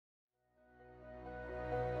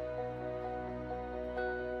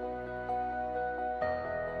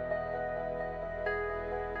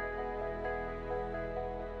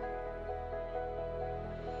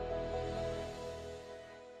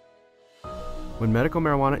When Medical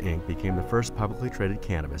Marijuana Inc. became the first publicly traded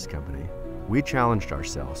cannabis company, we challenged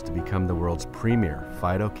ourselves to become the world's premier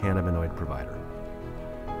phytocannabinoid provider.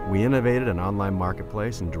 We innovated an online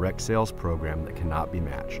marketplace and direct sales program that cannot be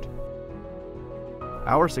matched.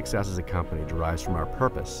 Our success as a company derives from our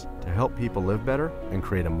purpose to help people live better and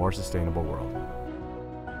create a more sustainable world.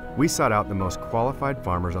 We sought out the most qualified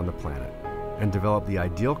farmers on the planet and developed the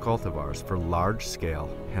ideal cultivars for large-scale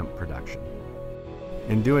hemp production.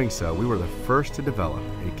 In doing so, we were the first to develop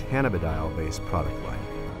a cannabidiol-based product line.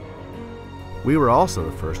 We were also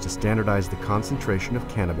the first to standardize the concentration of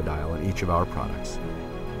cannabidiol in each of our products,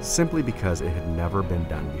 simply because it had never been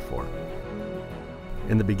done before.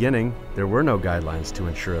 In the beginning, there were no guidelines to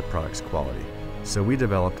ensure a product's quality, so we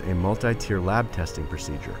developed a multi-tier lab testing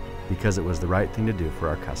procedure because it was the right thing to do for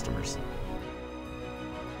our customers.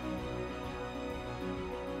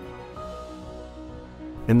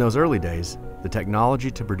 In those early days, the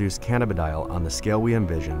technology to produce cannabidiol on the scale we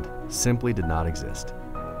envisioned simply did not exist.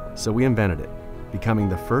 So we invented it, becoming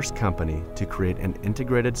the first company to create an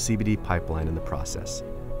integrated CBD pipeline in the process.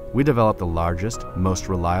 We developed the largest, most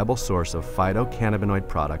reliable source of phytocannabinoid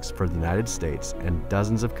products for the United States and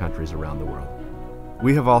dozens of countries around the world.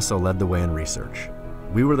 We have also led the way in research.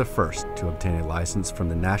 We were the first to obtain a license from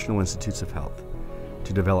the National Institutes of Health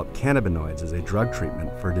to develop cannabinoids as a drug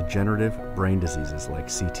treatment for degenerative brain diseases like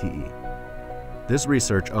CTE. This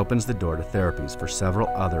research opens the door to therapies for several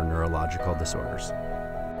other neurological disorders.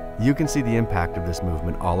 You can see the impact of this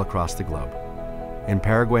movement all across the globe. In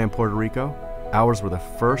Paraguay and Puerto Rico, ours were the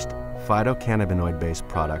first phytocannabinoid-based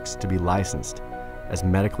products to be licensed as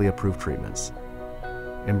medically approved treatments.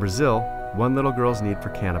 In Brazil, one little girl's need for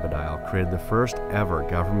cannabidiol created the first ever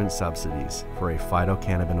government subsidies for a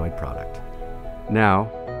phytocannabinoid product.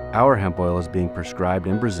 Now, our hemp oil is being prescribed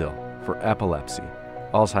in Brazil for epilepsy,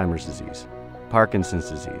 Alzheimer's disease, Parkinson's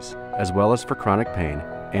disease, as well as for chronic pain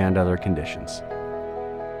and other conditions.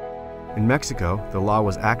 In Mexico, the law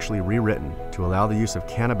was actually rewritten to allow the use of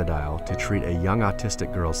cannabidiol to treat a young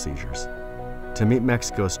autistic girl's seizures. To meet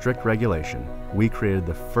Mexico's strict regulation, we created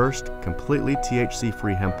the first completely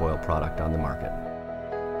THC-free hemp oil product on the market.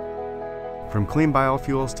 From clean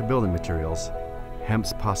biofuels to building materials,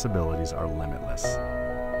 hemp's possibilities are limitless.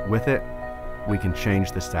 With it, we can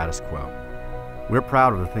change the status quo. We're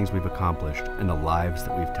proud of the things we've accomplished and the lives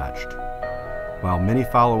that we've touched. While many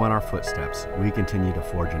follow in our footsteps, we continue to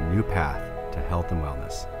forge a new path to health and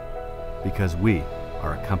wellness. Because we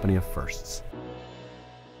are a company of firsts.